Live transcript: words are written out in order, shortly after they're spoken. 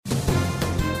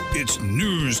It's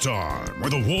news time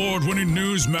with award-winning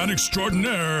newsman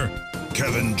extraordinaire,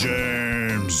 Kevin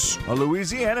James. A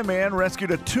Louisiana man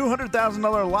rescued a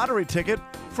 $200,000 lottery ticket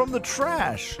from the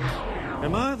trash.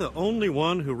 Am I the only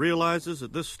one who realizes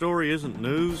that this story isn't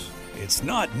news? It's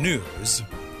not news.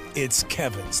 It's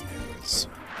Kevin's news.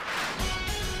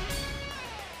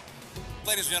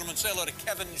 Ladies and gentlemen, say hello to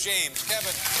Kevin James.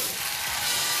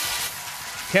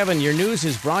 Kevin, your news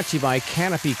is brought to you by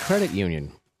Canopy Credit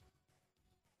Union.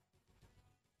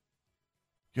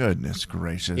 Goodness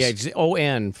gracious. Yeah, just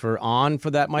ON for on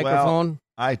for that microphone.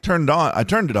 Well, I turned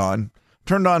it on.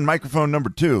 Turned on microphone number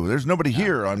 2. There's nobody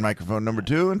here on microphone number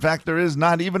 2. In fact, there is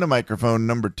not even a microphone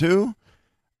number 2.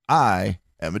 I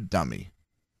am a dummy.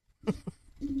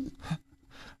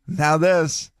 Now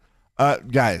this,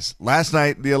 guys, last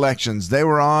night, the elections, they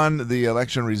were on, the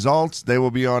election results. They will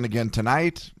be on again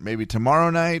tonight, maybe tomorrow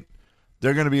night.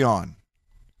 They're going to be on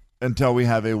until we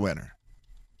have a winner.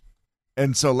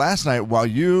 And so last night, while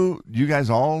you guys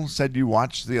all said you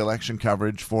watched the election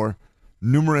coverage for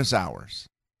numerous hours,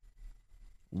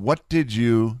 what did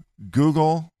you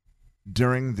Google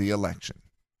during the election?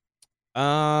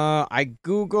 I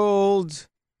Googled,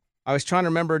 I was trying to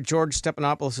remember George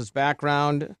Stephanopoulos'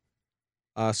 background,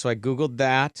 so I Googled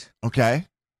that. Okay.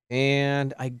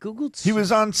 And I Googled... He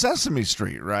was on Sesame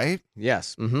Street, right?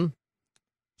 Yes. Mm-hmm.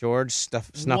 George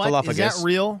Snuffleupagus. What? Is that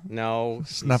real? No.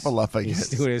 Snuffleupagus. He's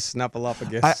doing his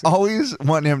Snuffleupagus. I always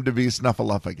want him to be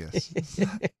Snuffleupagus.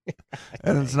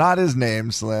 And it's not his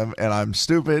name, Slim, and I'm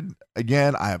stupid.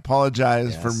 Again, I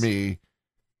apologize for me.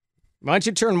 Why don't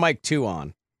you turn mic 2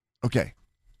 on? Okay.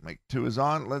 Mic 2 is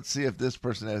on. Let's see if this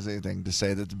person has anything to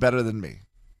say that's better than me.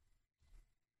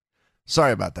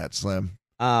 Sorry about that, Slim.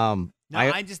 No,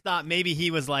 I just thought maybe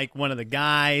he was like one of the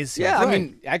guys. Yeah, I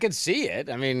mean, I could see it.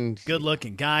 I mean,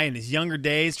 good-looking guy in his younger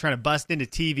days trying to bust into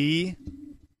TV.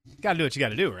 Got to do what you got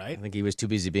to do, right? I think he was too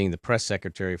busy being the press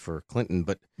secretary for Clinton.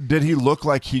 But did he look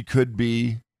like he could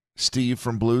be Steve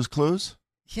from Blue's Clues?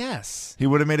 Yes. He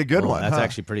would have made a good one. That's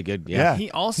actually pretty good. Yeah.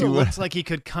 He also looks like he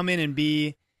could come in and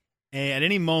be, at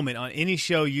any moment on any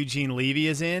show Eugene Levy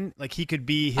is in, like he could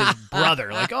be his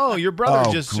brother. Like, oh, your brother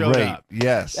just showed up.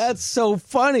 Yes. That's so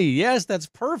funny. Yes, that's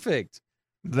perfect.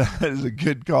 That is a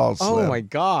good call, Slim. Oh, my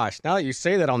gosh. Now that you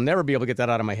say that, I'll never be able to get that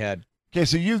out of my head. Okay,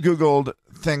 so you Googled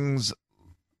things,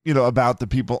 about the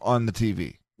people on the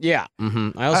TV. Yeah.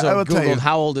 Mm-hmm. I also Googled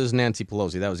how old is Nancy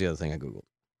Pelosi. That was the other thing I Googled.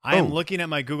 I am looking at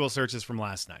my Google searches from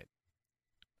last night.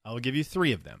 I will give you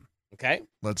 3 of them. Okay.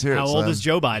 Let's hear it, How old is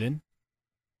Joe Biden?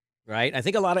 Right. I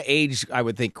think a lot of age, I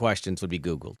would think, questions would be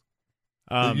Googled.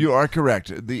 You are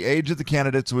correct. The age of the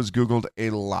candidates was Googled a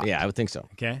lot. Yeah, I would think so.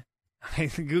 Okay. I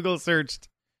Google searched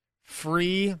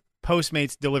free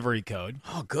Postmates delivery code.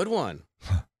 Oh, good one.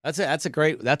 That's a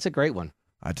great one.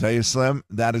 I tell you, Slim,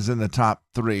 that is in the top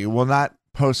 3. Well, not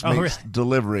Postmates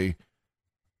delivery,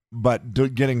 but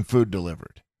getting food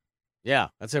delivered. Yeah,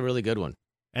 that's a really good one.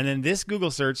 And then this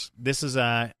Google search, this is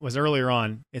was earlier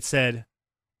on. It said,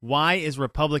 "Why is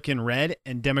Republican red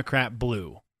and Democrat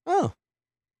blue?" Oh.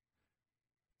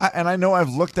 And I know I've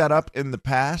looked that up in the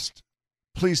past.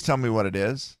 Please tell me what it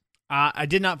is. I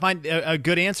did not find a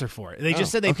good answer for it. They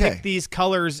just said they picked these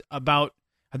colors about,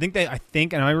 and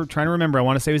I were trying to remember, I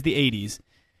want to say it was the 80s.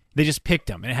 They just picked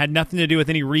them, and it had nothing to do with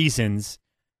any reasons,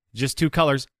 just 2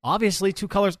 colors. Obviously, 2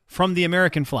 colors from the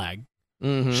American flag.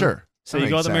 Mm-hmm. Sure. So you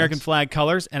go with American flag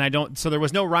colors, and so there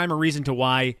was no rhyme or reason to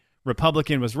why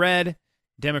Republican was red,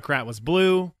 Democrat was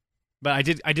blue, but I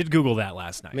did Google that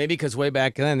last night. Maybe because way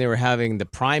back then they were having the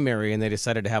primary and they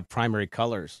decided to have primary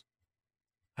colors.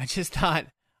 I just thought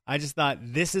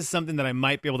this is something that I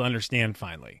might be able to understand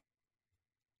finally.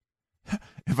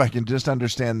 If I can just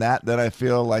understand that, then I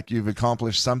feel like you've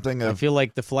accomplished something. I feel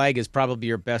like the flag is probably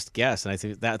your best guess, and I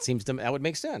think that would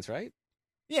make sense, right?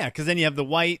 Yeah, because then you have the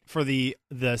white for the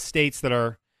states that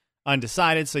are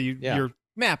undecided, so your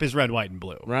map is red, white, and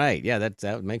blue. Right, yeah, that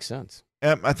would make sense.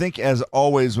 I think, as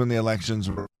always, when the elections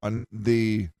were on,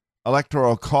 the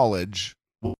Electoral College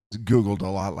was Googled a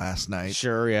lot last night.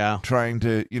 Sure, yeah. Trying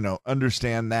to,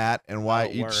 understand that and why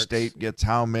each state gets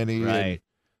how many and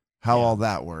how all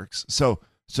that works. So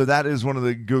that is one of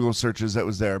the Google searches that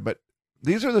was there. But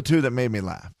these are the 2 that made me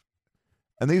laugh.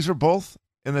 And these are both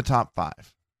in the top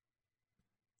 5.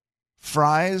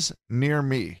 Fries near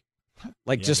me.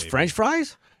 Like just baby. French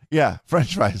fries? Yeah,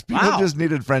 French fries. People just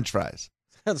needed French fries.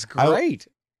 That's great.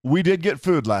 We did get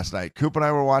food last night. Coop and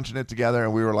I were watching it together,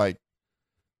 and we were like,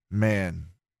 man,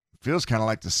 feels kind of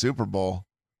like the Super Bowl.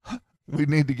 We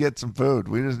need to get some food.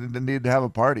 We just need to have a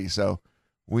party. So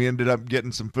we ended up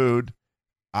getting some food.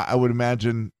 I would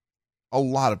imagine a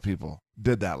lot of people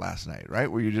did that last night,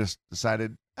 right? Where you just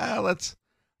decided, let's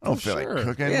I don't feel like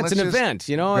cooking. Yeah, it's Let's an just event.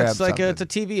 You know, grab it's like it's a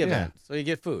something. TV event, so you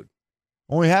get food.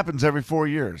 Only happens every 4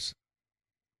 years.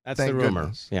 That's Thank the rumor.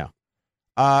 goodness. Yeah.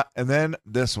 And then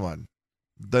this one,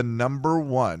 the number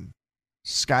one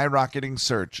skyrocketing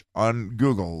search on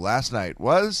Google last night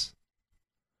was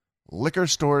liquor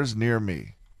stores near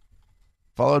me,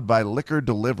 followed by liquor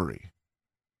delivery.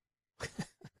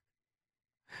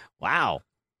 Wow.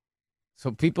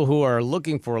 So people who are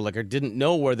looking for liquor didn't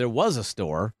know where there was a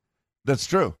store. That's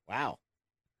true. Wow.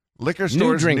 Liquor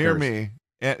stores near drinkers. me.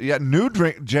 Yeah, new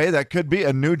drink, Jay. That could be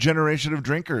a new generation of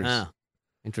drinkers. Ah,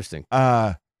 interesting.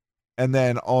 And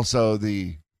then also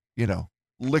the,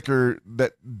 liquor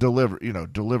that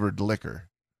delivered liquor,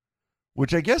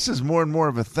 which I guess is more and more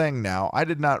of a thing now. I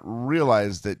did not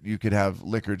realize that you could have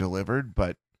liquor delivered,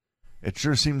 but it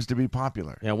sure seems to be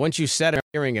popular. Yeah, once you said it, I'm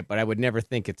hearing it, but I would never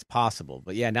think it's possible.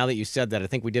 But yeah, now that you said that, I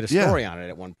think we did a story on it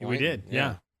at one point. We did,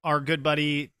 yeah. Our good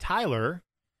buddy Tyler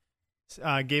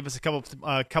gave us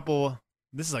a couple.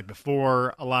 This is like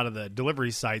before a lot of the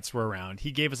delivery sites were around.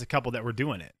 He gave us a couple that were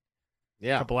doing it.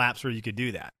 Yeah. A couple apps where you could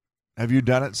do that. Have you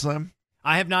done it, Slim?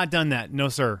 I have not done that. No,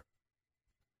 sir.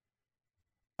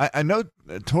 I know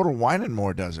Total Wine and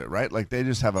More does it, right? Like they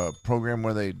just have a program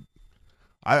where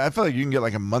I feel like you can get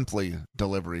like a monthly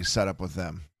delivery set up with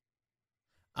them.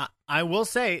 I will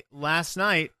say, last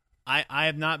night, I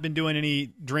have not been doing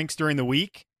any drinks during the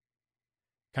week.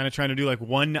 Kind of trying to do like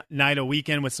one night a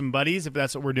weekend with some buddies, if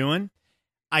that's what we're doing.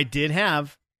 I did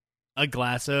have a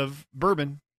glass of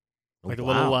bourbon, like a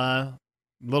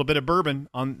little bit of bourbon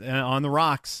on the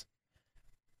rocks.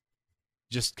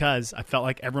 Just because I felt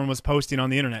like everyone was posting on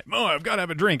the internet, oh, I've got to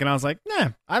have a drink. And I was like, nah,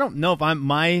 I don't know if I'm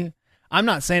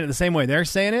not saying it the same way they're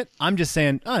saying it. I'm just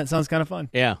saying, oh, it sounds kind of fun.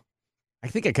 Yeah. I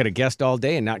think I could have guessed all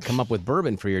day and not come up with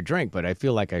bourbon for your drink, but I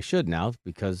feel like I should now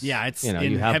because it's in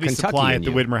you have heavy Kentucky supply at the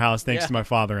you. Widmer house thanks to my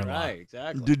father-in-law. Right,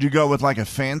 exactly. Did you go with like a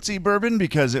fancy bourbon?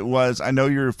 Because I know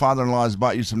your father-in-law has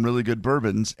bought you some really good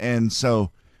bourbons. And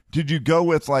so did you go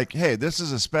with like, hey, this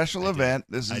is a special event.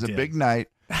 This is a big night.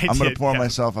 I'm going to pour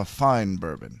myself a fine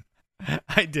bourbon.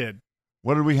 I did.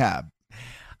 What did we have?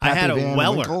 I had a Van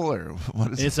Weller. Winkle, or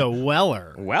what is It's it? a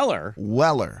Weller.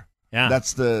 Weller. Yeah.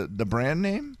 That's the brand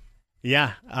name?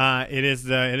 Yeah, it is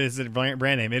the brand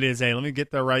name. It is let me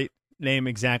get the right name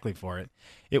exactly for it.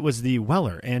 It was the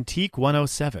Weller Antique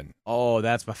 107. Oh,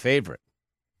 that's my favorite.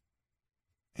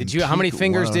 How many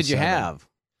fingers did you have?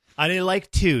 I did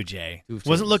like two, Jay.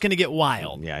 Wasn't looking to get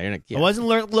wild. Yeah, I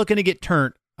wasn't looking to get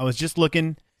turned. I was just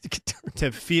looking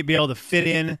to be able to fit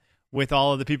in with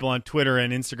all of the people on Twitter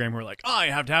and Instagram who are like, I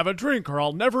have to have a drink or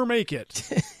I'll never make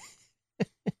it.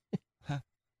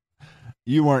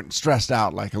 You weren't stressed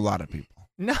out like a lot of people.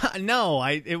 No.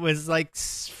 It was like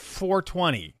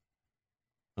 4:20.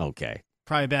 Okay.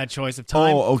 Probably a bad choice of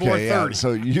time. Oh, okay. 4:30. Yeah.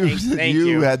 So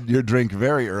you had your drink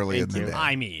very early in the day.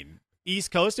 I mean, East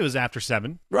Coast, it was after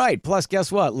 7. Right. Plus,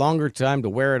 guess what? Longer time to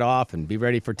wear it off and be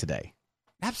ready for today.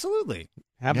 Absolutely.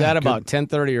 Have that about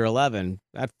 10:30 or 11.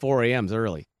 That 4 a.m.'s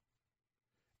early.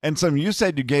 And you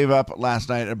said you gave up last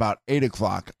night at about 8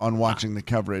 o'clock on watching the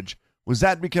coverage. Was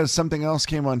that because something else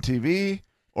came on TV?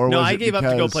 Or no, was I it gave up to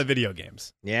go because- play video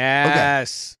games.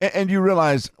 Yes. Okay. And you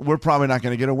realize we're probably not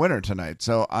going to get a winner tonight.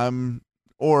 So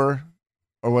or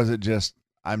was it just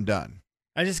I'm done?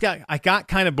 I got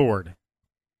kind of bored.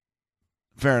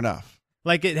 Fair enough.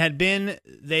 Like it had been,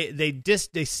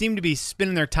 they seemed to be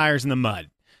spinning their tires in the mud.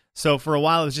 So for a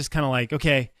while, it was just kind of like,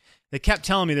 okay, they kept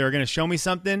telling me they were going to show me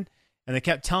something, and they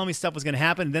kept telling me stuff was going to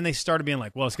happen. And then they started being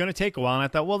like, well, it's going to take a while. And I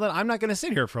thought, well, then I'm not going to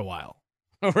sit here for a while.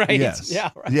 Right. Yes.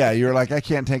 Yeah. Right. Yeah. You're like, I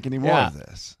can't take any more of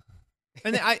this.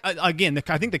 And then I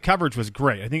think the coverage was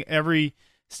great. I think every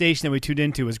station that we tuned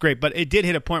into was great. But it did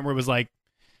hit a point where it was like,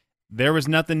 there was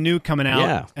nothing new coming out.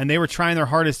 Yeah. And they were trying their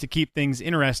hardest to keep things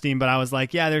interesting. But I was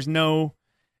like, yeah, this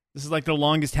is like the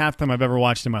longest halftime I've ever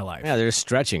watched in my life. Yeah, they're just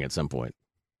stretching at some point.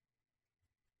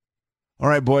 All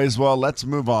right, boys. Well, let's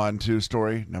move on to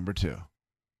story number 2.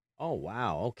 Oh,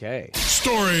 wow. Okay.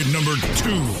 Story number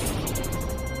 2.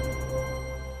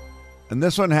 And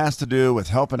this one has to do with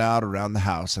helping out around the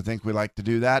house. I think we like to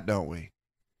do that, don't we?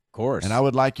 Of course. And I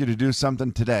would like you to do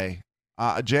something today.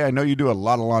 Jay, I know you do a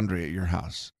lot of laundry at your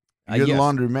house. You're the yes.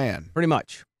 laundry man. Pretty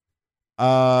much.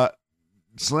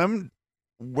 Slim,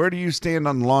 where do you stand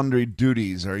on laundry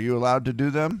duties? Are you allowed to do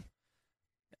them?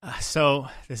 So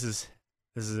this is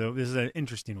an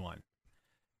interesting one.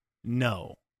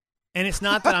 No, and it's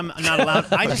not that I'm not allowed.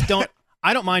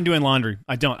 I don't mind doing laundry.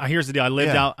 I don't. Here's the deal.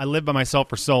 I lived by myself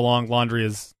for so long. Laundry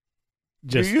is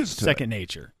just second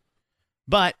nature.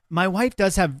 But my wife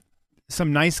does have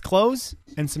some nice clothes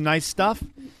and some nice stuff,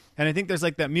 and I think there's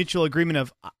like that mutual agreement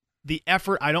of the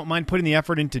effort, I don't mind putting the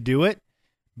effort in to do it,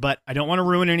 but I don't want to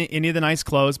ruin any of the nice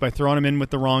clothes by throwing them in with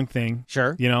the wrong thing.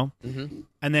 Sure. You know? Mm-hmm.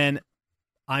 And then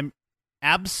I'm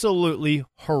absolutely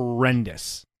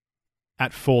horrendous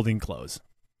at folding clothes.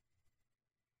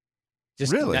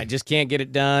 Really? I just can't get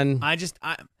it done.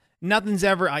 Nothing's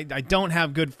ever, I don't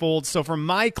have good folds. So for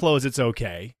my clothes, it's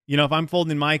okay. You know, if I'm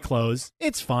folding my clothes,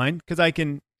 it's fine because I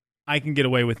can get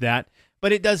away with that.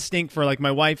 But it does stink for, like,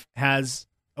 my wife has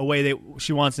a way that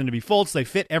she wants them to be folded so they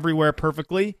fit everywhere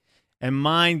perfectly. And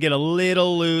mine get a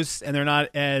little loose and they're not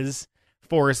as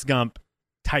Forrest Gump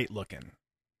tight looking.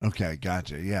 Okay,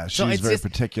 gotcha. Yeah, So she's it's very just-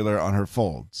 particular on her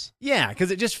folds. Yeah, because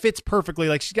it just fits perfectly.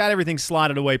 Like, she's got everything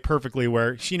slotted away perfectly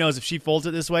where she knows if she folds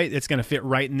it this way, it's going to fit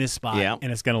right in this spot. Yeah.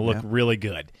 And it's going to look really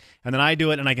good. And then I do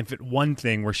it and I can fit one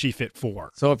thing where she fit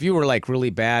 4. So if you were like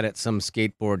really bad at some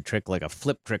skateboard trick, like a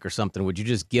flip trick or something, would you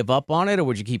just give up on it, or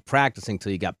would you keep practicing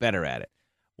till you got better at it?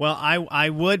 Well, I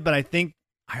would, but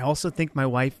I also think my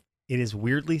wife, it is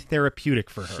weirdly therapeutic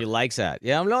for her. She likes that.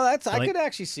 Yeah, no, I Like, could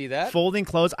actually see that. Folding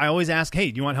clothes, I always ask,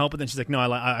 hey, do you want help with it? And she's like, no,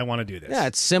 I want to do this. Yeah,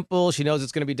 it's simple. She knows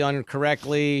it's going to be done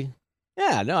correctly.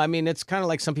 Yeah, no, I mean, it's kind of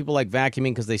like some people like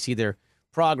vacuuming because they see their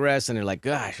progress and they're like,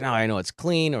 gosh, now I know it's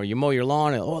clean. Or you mow your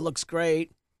lawn and, oh, it looks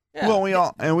great. Yeah. Well, we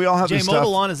all have Jay, this mow the stuff.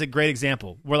 lawn is a great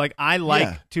example where, like, I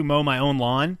like to mow my own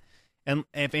lawn. And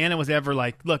if Anna was ever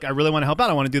like, look, I really want to help out,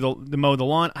 I want to do the mow the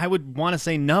lawn, I would want to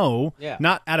say no,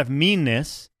 not out of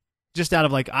meanness, just out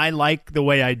of, like, I like the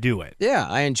way I do it. Yeah,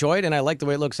 I enjoy it, and I like the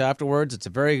way it looks afterwards. It's a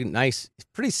very nice,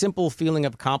 pretty simple feeling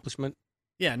of accomplishment.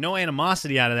 Yeah, no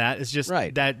animosity out of that. It's just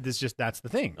Right. that's the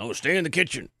thing. Oh, stay in the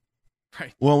kitchen.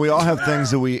 Right. Well, we all have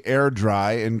things that we air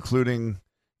dry, including,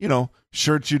 you know,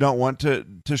 shirts you don't want to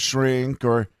shrink,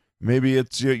 or maybe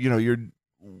it's your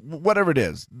whatever it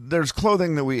is. There's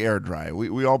clothing that we air dry.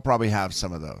 We all probably have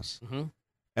some of those. Mm-hmm.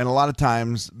 And a lot of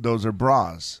times those are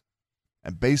bras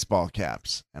and baseball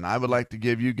caps. And I would like to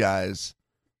give you guys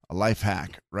a life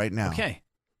hack right now. Okay.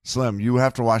 Slim, you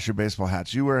have to wash your baseball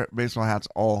hats. You wear baseball hats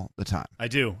all the time. I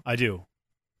do.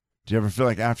 Do you ever feel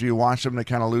like after you wash them, they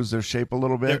kind of lose their shape a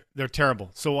little bit? They're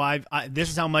terrible. So this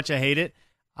is how much I hate it.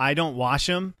 I don't wash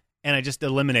them, and I just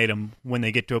eliminate them when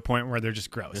they get to a point where they're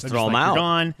just gross. Just I'm throw just 'em like, out. You're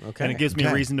gone, Okay. and it gives me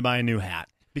a reason to buy a new hat.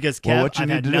 Because, Kev, Well, what you I've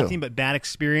need had to do- nothing but bad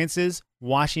experiences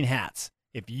washing hats.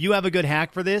 If you have a good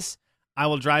hack for this, I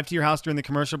will drive to your house during the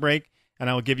commercial break, and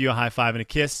I will give you a high five and a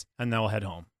kiss, and then we'll head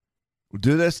home.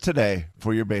 Do this today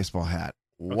for your baseball hat.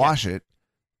 Wash it.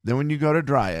 Then when you go to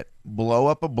dry it, blow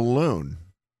up a balloon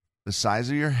the size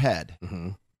of your head. Mm-hmm.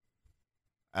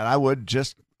 And I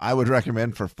would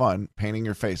recommend, for fun, painting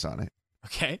your face on it.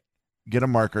 Okay? Get a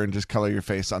marker and just color your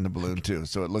face on the balloon too,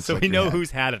 so it looks So like we your know head.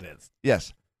 whose hat it is.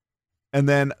 Yes. And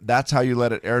then that's how you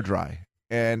let it air dry.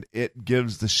 And it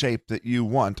gives the shape that you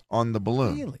want on the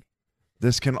balloon. Really?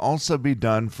 This can also be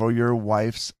done for your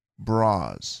wife's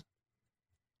bras.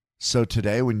 So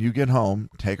today, when you get home,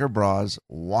 take her bras,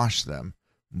 wash them,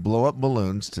 blow up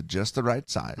balloons to just the right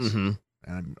size. Mm-hmm.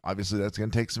 And obviously that's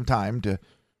going to take some time to,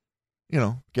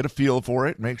 get a feel for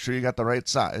it, make sure you got the right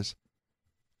size.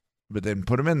 But then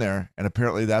put them in there, and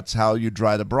apparently that's how you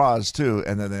dry the bras too,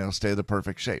 and then they'll stay the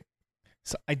perfect shape.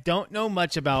 So I don't know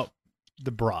much about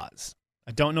the bras.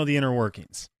 I don't know the inner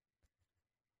workings.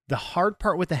 The hard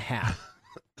part with the hat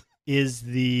is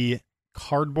the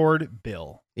cardboard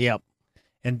bill. Yep.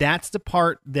 And that's the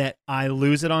part that I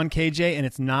lose it on, KJ, and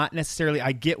it's not necessarily,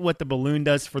 I get what the balloon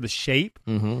does for the shape,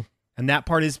 Mm-hmm. and that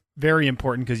part is very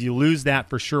important because you lose that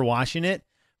for sure washing it,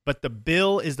 but the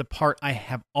bill is the part I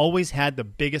have always had the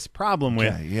biggest problem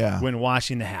with when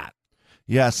washing the hat.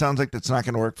 Yeah, it sounds like that's not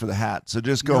going to work for the hat. So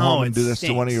just go No, home and it do this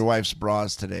to one of stinks. your wife's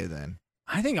bras today then.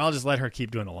 I think I'll just let her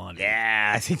keep doing the laundry.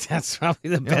 Yeah, I think that's probably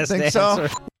the don't best think answer.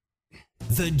 so?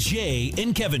 The Jay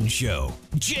and Kevin Show.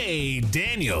 Jay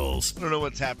Daniels. I don't know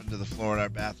what's happened to the floor in our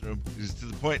bathroom. It's to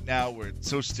the point now where it's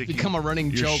so sticky. Become a running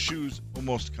your joke. shoes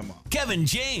almost come off. Kevin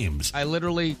James. I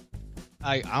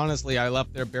honestly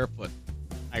left there barefoot.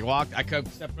 I could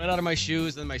step right out of my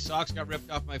shoes, then my socks got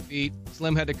ripped off my feet.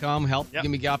 Slim had to come help get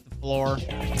me get off the floor.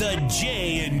 The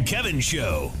Jay and Kevin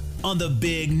Show on the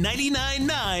Big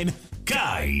 99.9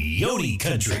 Coyote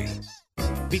Country.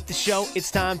 Beat the show, it's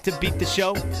time to beat the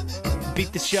show.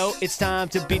 Beat the show, it's time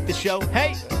to beat the show.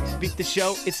 Hey! Beat the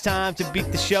show, it's time to beat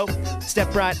the show.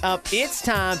 Step right up, it's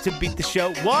time to beat the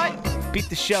show. What? Beat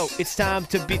the show, it's time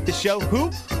to beat the show. Who?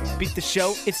 Beat the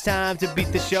show, it's time to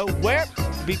beat the show. Where?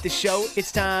 Beat the show,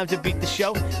 it's time to beat the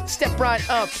show. Step right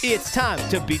up, it's time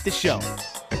to beat the show.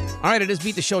 All right, it is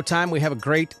Beat the Show time. We have a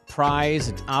great prize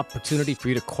and opportunity for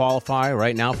you to qualify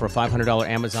right now for a $500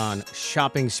 Amazon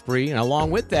shopping spree. And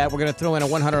along with that, we're going to throw in a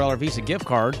 $100 Visa gift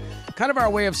card. Kind of our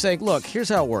way of saying, look, here's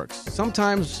how it works.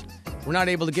 Sometimes we're not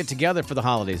able to get together for the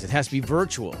holidays. It has to be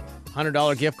virtual.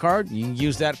 $100 gift card, you can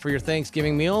use that for your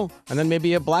Thanksgiving meal, and then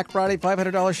maybe a Black Friday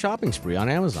 $500 shopping spree on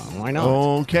Amazon. Why not?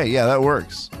 Okay, yeah, that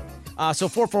works. So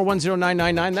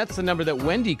 4410999, that's the number that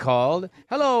Wendy called.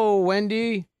 Hello,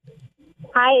 Wendy.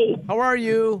 Hi. How are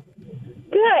you?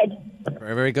 Good.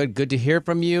 Very, very good. Good to hear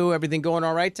from you. Everything going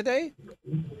all right today?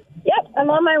 Yep, I'm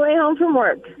on my way home from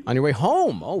work. On your way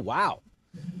home? Oh, wow.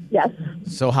 Yes.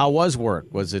 So how was work?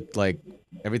 Was it like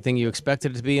everything you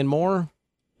expected it to be and more?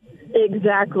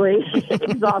 Exactly.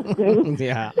 Exhausting.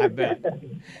 Yeah, I bet.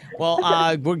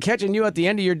 Well, we're catching you at the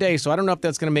end of your day, so I don't know if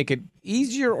that's going to make it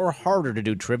easier or harder to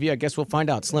do trivia. I guess we'll find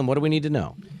out. Slim, what do we need to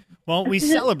know? Well, we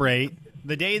celebrate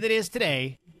the day that is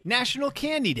today, National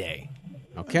Candy Day.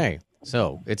 Okay,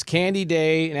 so it's Candy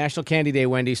Day, National Candy Day,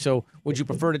 Wendy. So would you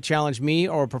prefer to challenge me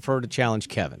or prefer to challenge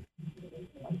Kevin?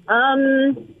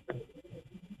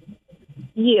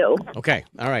 You. Okay,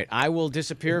 all right. I will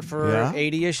disappear for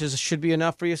 80-ish. Should be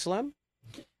enough for you, Slim?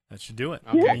 That should do it.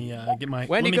 Okay. Let me get my,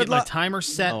 Wendy, let me good get my luck. timer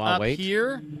set I'll up wait.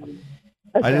 here.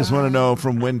 I just want to know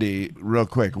from Wendy, real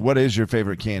quick, what is your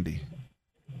favorite candy?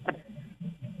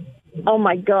 Oh,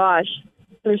 my gosh.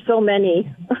 There's so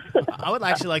many. I would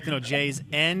actually like to know Jay's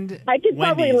and I could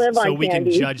probably Wendy's live on so we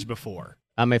candy. can judge before.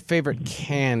 My favorite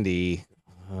candy.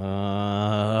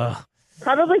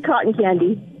 Probably cotton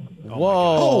candy.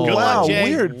 Whoa. Good luck,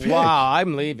 Jay. Weird pick. Wow,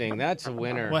 I'm leaving. That's a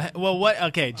winner. Well, what?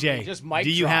 Okay, Jay. Just mic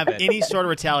do you drop have it. any sort of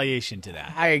retaliation to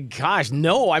that? Gosh,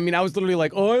 no. I mean, I was literally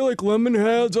like, oh, I like lemon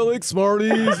heads. I like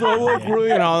Smarties. I like, you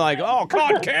know, like, oh,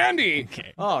 cotton candy.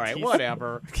 Okay. All right,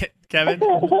 whatever. Kevin,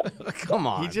 Come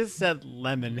on. he just said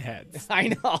lemon heads. I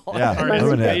know. Yeah, Are his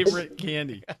lemon heads. favorite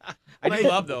candy. I do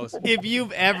love those. If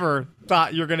you've ever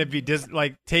thought you're going to be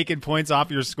taking points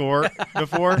off your score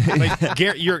before,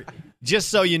 you're just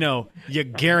so you know, you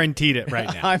guaranteed it right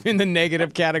now. I'm in the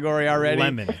negative category already.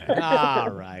 Lemon head. All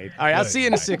right. All right. I'll Good. see you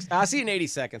in I'll see you in 80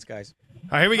 seconds, guys. All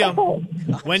right, here we go.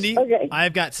 Wendy, Okay.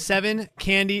 I've got 7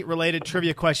 candy-related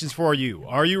trivia questions for you.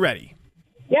 Are you ready?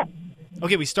 Yep.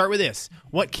 Okay, we start with this.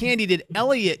 What candy did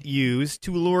Elliot use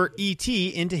to lure E.T.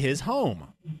 into his home?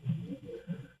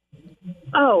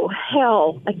 Oh,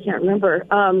 hell. I can't remember.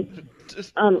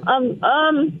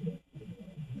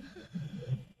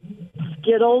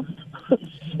 Skittles.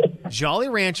 Jolly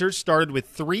Ranchers started with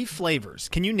 3 flavors.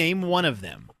 Can you name one of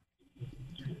them?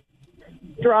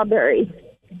 Strawberry.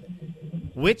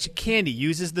 Which candy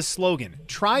uses the slogan,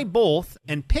 try both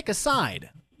and pick a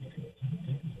side?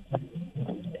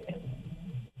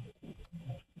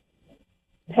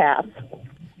 Pass.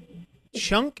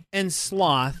 Chunk and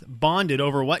Sloth bonded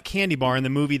over what candy bar in the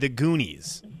movie The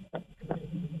Goonies?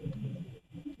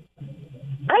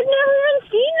 I've never even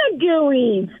seen a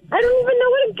Gooey. I don't even know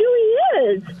what a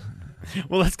Gooey is.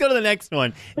 Well, let's go to the next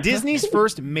one. Disney's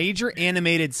first major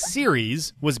animated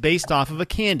series was based off of a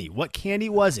candy. What candy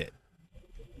was it?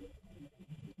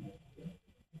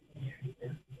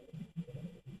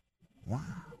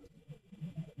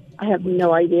 I have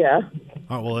no idea.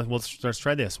 All right, well, let's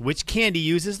try this. Which candy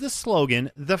uses the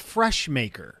slogan, the Fresh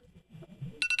Maker?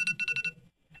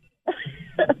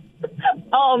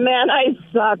 Oh, man, I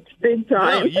sucked big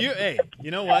time. Hey,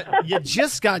 you know what? You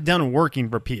just got done working,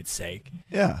 for Pete's sake.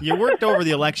 Yeah. You worked over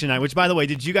the election night, which, by the way,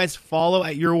 did you guys follow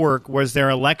at your work? Was there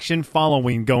election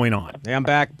following going on? Hey, I'm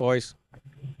back, boys.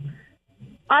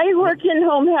 I work in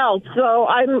home health, so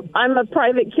I'm a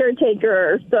private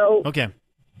caretaker. So Okay.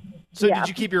 So Yeah. did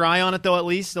you keep your eye on it, though, at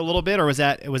least a little bit, or was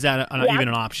that even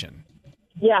an option?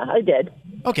 yeah, I did.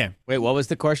 Okay. Wait, what was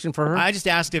the question for her? I just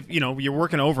asked if, you're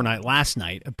working overnight last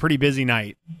night, a pretty busy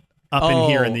night up in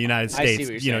here in the United I see States.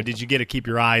 what you're saying. Did you get to keep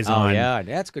your eyes Oh, on yeah,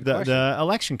 that's a good question. the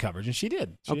election coverage? And she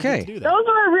did. She Okay. did do that. Those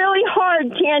were really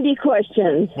hard candy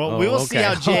questions. Well, Oh, we will see okay.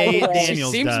 how Jay She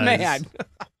Daniels She seems does mad.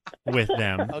 with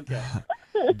them. Okay.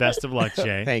 Best of luck,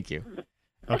 Jay. Thank you.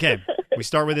 Okay, we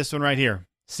start with this one right here.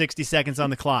 60 seconds on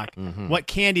the clock. Mm-hmm. What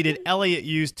candy did Elliot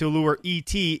use to lure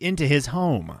E.T. into his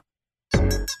home?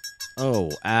 Oh,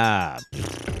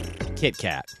 Kit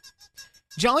Kat.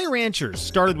 Jolly Ranchers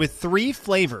started with 3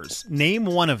 flavors. Name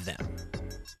one of them.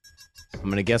 I'm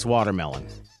going to guess watermelon.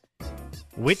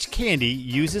 Which candy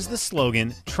uses the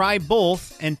slogan, try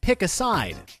both and pick a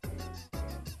side?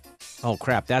 Oh,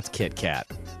 crap, that's Kit Kat.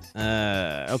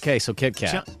 Okay, so Kit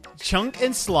Kat. Chunk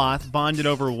and Sloth bonded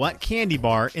over what candy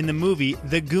bar in the movie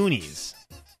The Goonies?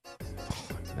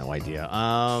 No idea.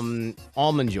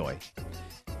 Almond Joy.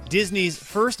 Disney's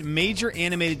first major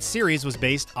animated series was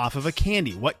based off of a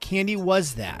candy. What candy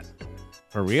was that?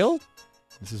 For real?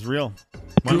 This is real.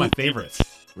 One of my favorites.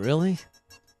 Really?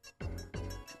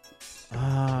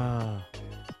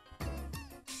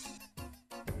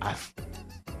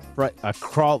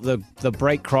 The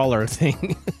bright crawler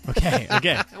thing. Okay.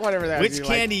 Whatever that Which is.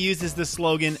 candy uses the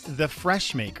slogan, the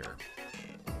Fresh Maker?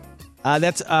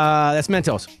 That's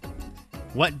Mentos.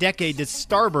 What decade did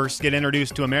Starburst get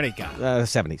introduced to America?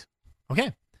 70s.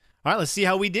 Okay. All right, let's see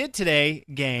how we did today,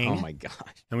 gang. Oh, my gosh.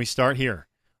 And we start here.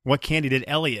 What candy did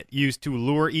Elliot use to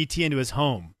lure E.T. into his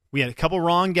home? We had a couple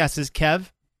wrong guesses.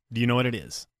 Kev, do you know what it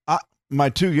is? My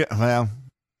two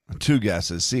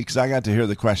guesses. See, because I got to hear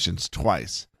the questions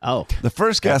twice. Oh. The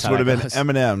first guess would have been goes.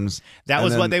 M&M's. That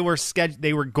was what they were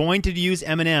They were going to use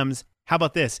M&M's. How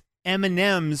about this?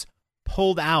 M&M's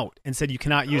pulled out and said you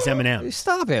cannot use M&M's.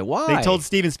 Stop it. Why? They told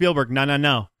Steven Spielberg,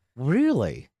 no.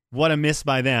 Really? What a miss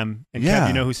by them. And Yeah. Kev,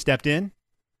 you know who stepped in?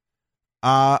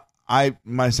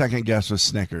 My second guess was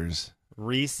Snickers.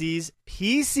 Reese's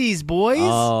Pieces, boys.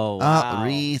 Oh, wow.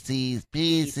 Reese's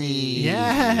Pieces.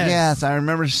 Yes. I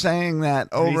remember saying that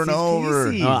over and Reese's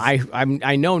over. Pieces.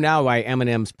 I know now why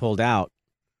M&M's pulled out.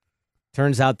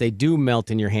 Turns out they do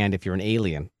melt in your hand if you're an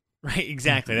alien. Right,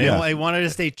 exactly. Yeah. They wanted to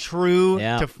stay true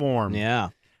Yeah. to form. Yeah.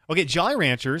 Okay, Jolly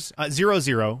Ranchers,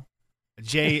 0-0.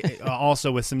 Jay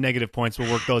also with some negative points.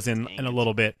 We'll work those in a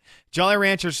little bit. Jolly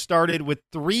Ranchers started with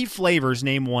 3 flavors.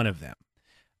 Name one of them.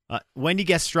 Wendy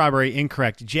guessed strawberry.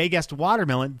 Incorrect. Jay guessed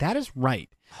watermelon. That is right.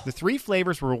 The 3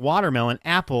 flavors were watermelon,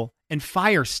 apple, and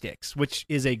fire sticks, which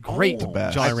is a great Jolly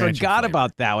best. I Rancher forgot flavor.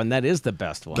 about that one. That is the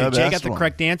best one. The Jay best got the one.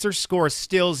 correct answer. Score is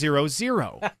still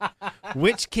 0-0.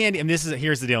 Which candy? And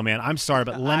here's the deal, man. I'm sorry,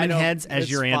 but Lemonheads as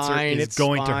It's your answer fine, is it's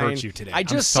going to fine. hurt you today. I I'm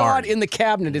just saw it sorry. in the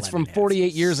cabinet. It's from Lemonheads.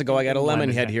 48 years ago. I got a lemon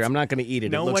head Lemonheads. here. I'm not going to eat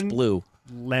it. No it looks one- blue.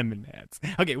 Lemonheads.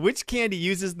 Okay, which candy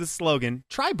uses the slogan,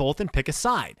 try both and pick a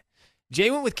side? Jay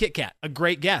went with Kit Kat. A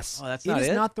great guess. Oh, that's not It is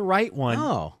it? not the right one.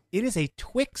 Oh. It is a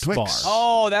Twix, Twix. bar.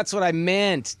 Oh, that's what I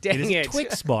meant. Dang It is it. a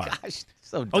Twix bar. Gosh,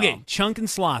 so dumb. Okay, Chunk and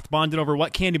Sloth bonded over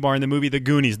what candy bar in the movie The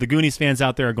Goonies? The Goonies fans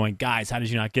out there are going, guys, how did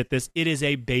you not get this? It is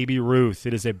a Baby Ruth.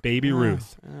 It is a Baby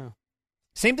Ruth. Oh.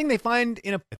 Same thing they find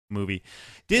in a movie.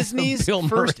 Disney's Bill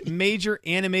first Murray. major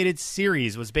animated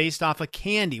series was based off a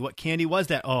candy. What candy was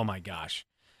that? Oh, my gosh.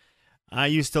 I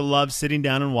used to love sitting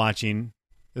down and watching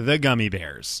the Gummy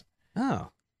Bears. Oh.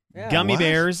 Yeah. Gummy what?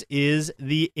 Bears is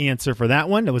the answer for that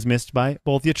one. That was missed by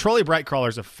both. The Trolley Bright Crawler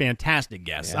is a fantastic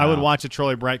guess. Yeah. I would watch a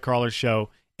Trolley Bright Crawler show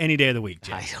any day of the week,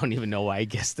 Jay. I don't even know why I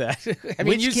guessed that. I mean,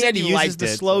 Which you said candy you uses liked the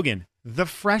it. slogan, the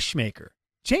Fresh Maker?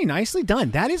 Jay, nicely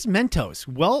done. That is Mentos.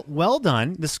 Well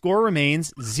done. The score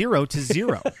remains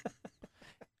 0-0.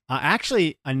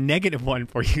 Actually, a negative one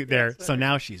for you there. So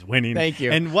now she's winning. Thank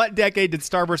you. And what decade did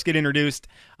Starburst get introduced?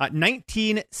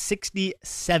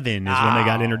 1967 is when they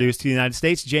got introduced to the United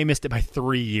States. Jay missed it by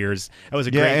 3 years. That was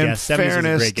a great in guess. 70s was a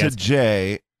fairness great to guess.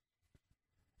 Jay,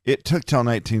 it took till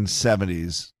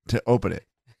 1970s to open it.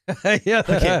 Yeah,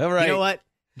 Okay, right. You know what?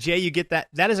 Jay, you get that.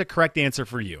 That is a correct answer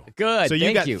for you. Good, So you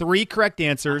thank got you. 3 correct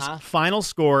answers. Final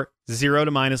score 0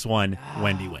 to -1.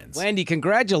 Wendy wins. Wendy,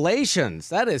 congratulations.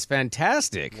 That is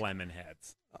fantastic.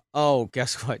 Lemonheads. Oh,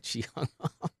 guess what? She hung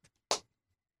up.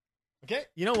 Okay.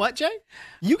 You know what, Jay?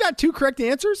 You got 2 correct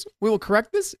answers. We will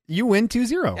correct this. You win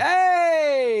 2-0.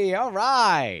 Hey, all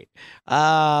right.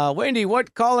 Wendy,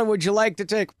 what caller would you like to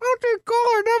take? I'll take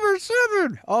caller number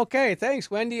 7. Okay,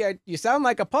 thanks, Wendy. You sound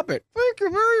like a puppet. Thank you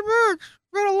very much.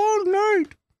 Been a long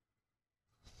night.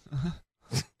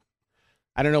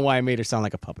 I don't know why I made her sound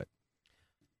like a puppet.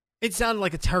 It sounded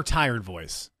like her tired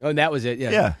voice. Oh, and that was it.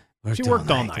 Yeah. Yeah. She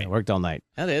worked all night. Yeah, worked all night.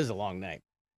 That is a long night.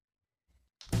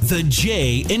 The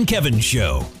Jay and Kevin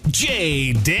Show.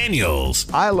 Jay Daniels.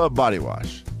 I love body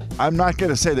wash. I'm not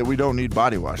going to say that we don't need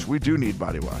body wash. We do need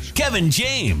body wash. Kevin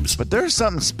James. But there's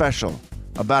something special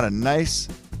about a nice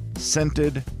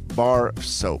scented bar of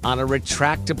soap. On a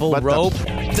retractable But the- rope.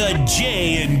 The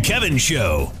Jay and Kevin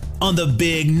Show on the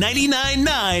Big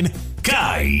 99.9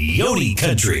 Coyote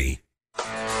Country.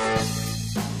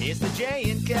 It's the Jay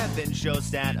and Kevin show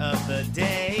stat of the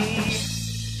day.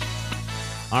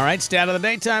 All right, stat of the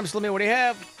daytime. Slimmy, what do you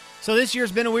have? So this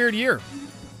year's been a weird year.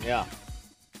 Yeah.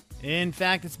 In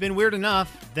fact, it's been weird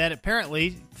enough that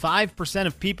apparently 5%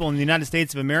 of people in the United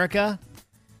States of America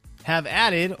have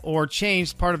added or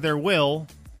changed part of their will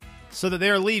so that they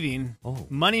are leaving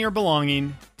money or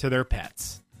belonging to their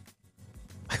pets.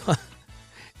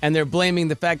 And they're blaming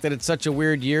the fact that it's such a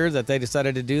weird year that they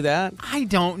decided to do that? I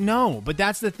don't know, but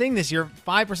that's the thing this year.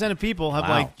 5% of people have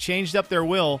Wow. changed up their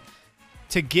will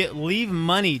to leave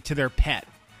money to their pet.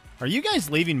 Are you guys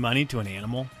leaving money to an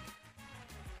animal?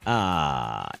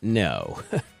 No.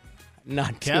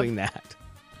 Not doing that.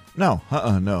 No,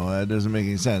 no, that doesn't make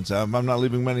any sense. I'm not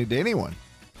leaving money to anyone.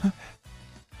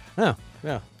 Oh,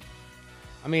 yeah.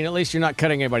 I mean, at least you're not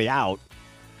cutting anybody out.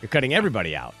 You're cutting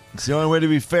everybody out. It's the only way to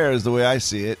be fair is the way I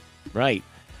see it. Right.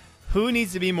 Who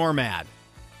needs to be more mad?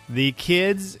 The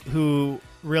kids who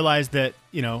realize that,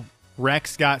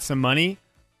 Rex got some money,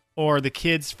 or the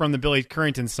kids from the Billy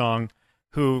Currington song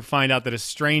who find out that a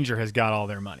stranger has got all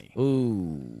their money?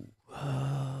 Ooh.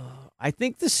 I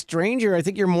think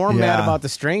you're more mad about the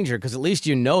stranger because at least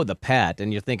you know the pet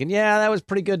and you're thinking, yeah, that was a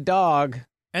pretty good dog.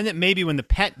 And that maybe when the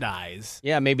pet dies,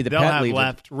 maybe they'll pet have leaves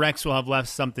left. Rex will have left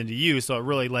something to you, so it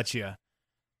really lets you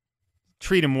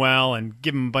treat him well and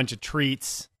give him a bunch of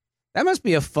treats. That must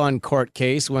be a fun court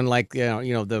case when,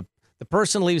 the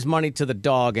person leaves money to the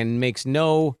dog and makes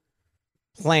no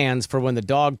plans for when the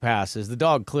dog passes. The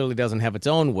dog clearly doesn't have its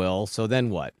own will, so then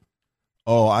what?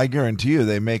 Oh, I guarantee you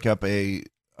they make up a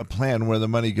plan where the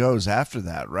money goes after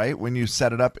that, right? When you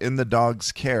set it up in the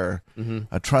dog's care,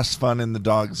 a trust fund in the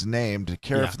dog's name to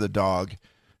care for the dog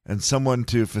and someone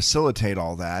to facilitate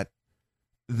all that,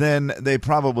 then they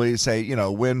probably say,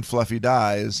 when Fluffy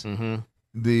dies,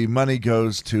 the money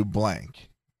goes to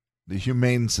blank, the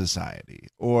Humane Society,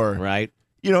 or right.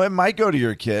 It might go to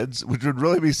your kids, which would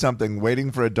really be something,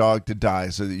 waiting for a dog to die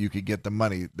so that you could get the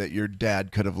money that your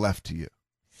dad could have left to you.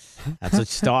 That's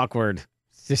just awkward.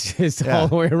 It's all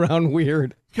the way around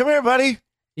weird. Come here, buddy.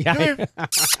 Yeah. Come here.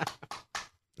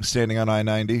 Standing on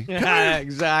I-90. Yeah,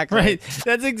 exactly. Right.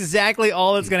 That's exactly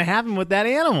all that's going to happen with that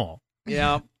animal.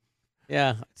 Yeah.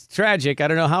 Yeah. It's tragic. I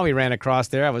don't know how he ran across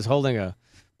there. I was holding a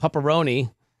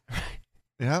pepperoni.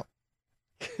 Yeah.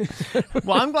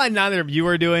 Well, I'm glad neither of you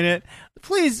are doing it.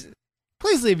 Please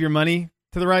leave your money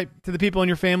to the people in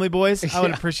your family, boys. I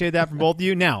would appreciate that from both of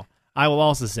you. Now, I will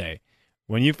also say,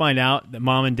 when you find out that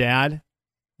mom and dad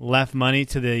left money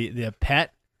to the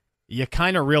pet, you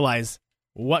kind of realize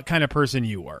what kind of person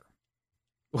you were.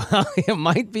 Well, it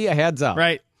might be a heads up.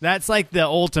 Right. That's like the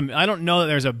ultimate. I don't know that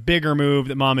there's a bigger move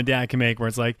that mom and dad can make where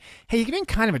it's like, hey, you've been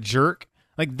kind of a jerk.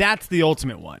 Like, that's the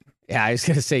ultimate one. Yeah, I was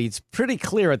going to say, it's pretty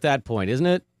clear at that point, isn't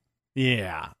it?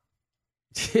 Yeah.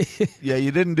 Yeah,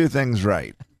 you didn't do things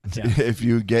right if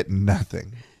you get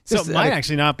nothing. So it might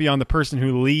actually not be on the person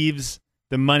who leaves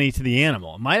the money to the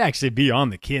animal. It might actually be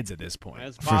on the kids at this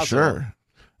point. For sure.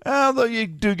 Although you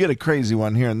do get a crazy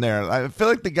one here and there. I feel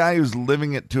like the guy who's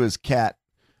living it to his cat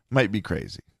might be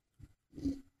crazy.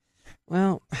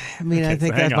 Well, I mean, I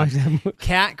think that might...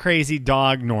 Cat crazy,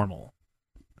 dog normal.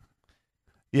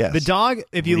 Yes. The dog,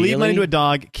 if you leave money to a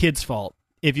dog, kid's fault.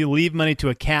 If you leave money to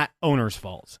a cat, owner's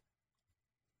fault.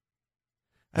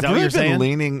 Is that what you're saying?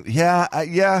 Leaning,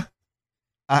 I'm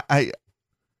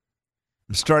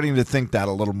starting to think that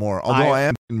a little more, although I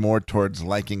am more towards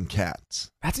liking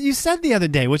cats. That's what you said the other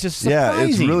day, which is surprising. Yeah,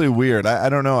 it's really weird. I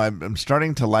don't know. I'm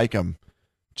starting to like them.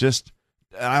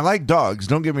 I like dogs.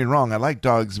 Don't get me wrong. I like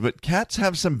dogs, but cats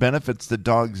have some benefits that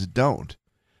dogs don't.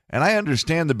 And I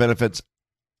understand the benefits.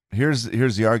 Here's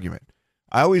the argument.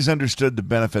 I always understood the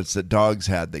benefits that dogs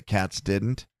had that cats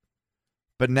didn't.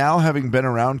 But now, having been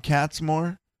around cats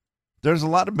more, there's a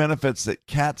lot of benefits that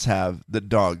cats have that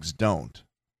dogs don't.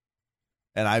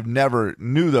 And I've never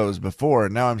knew those before,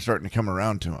 and now I'm starting to come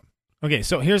around to them. Okay,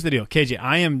 so here's the deal. KJ,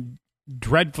 I am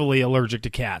dreadfully allergic to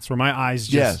cats, where my eyes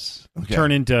just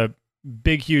turn into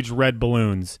big, huge red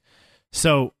balloons.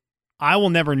 So I will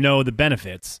never know the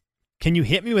benefits. Can you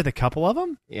hit me with a couple of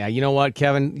them? Yeah, you know what,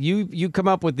 Kevin? You come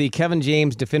up with the Kevin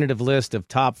James definitive list of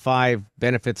top 5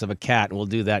 benefits of a cat, and we'll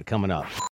do that coming up.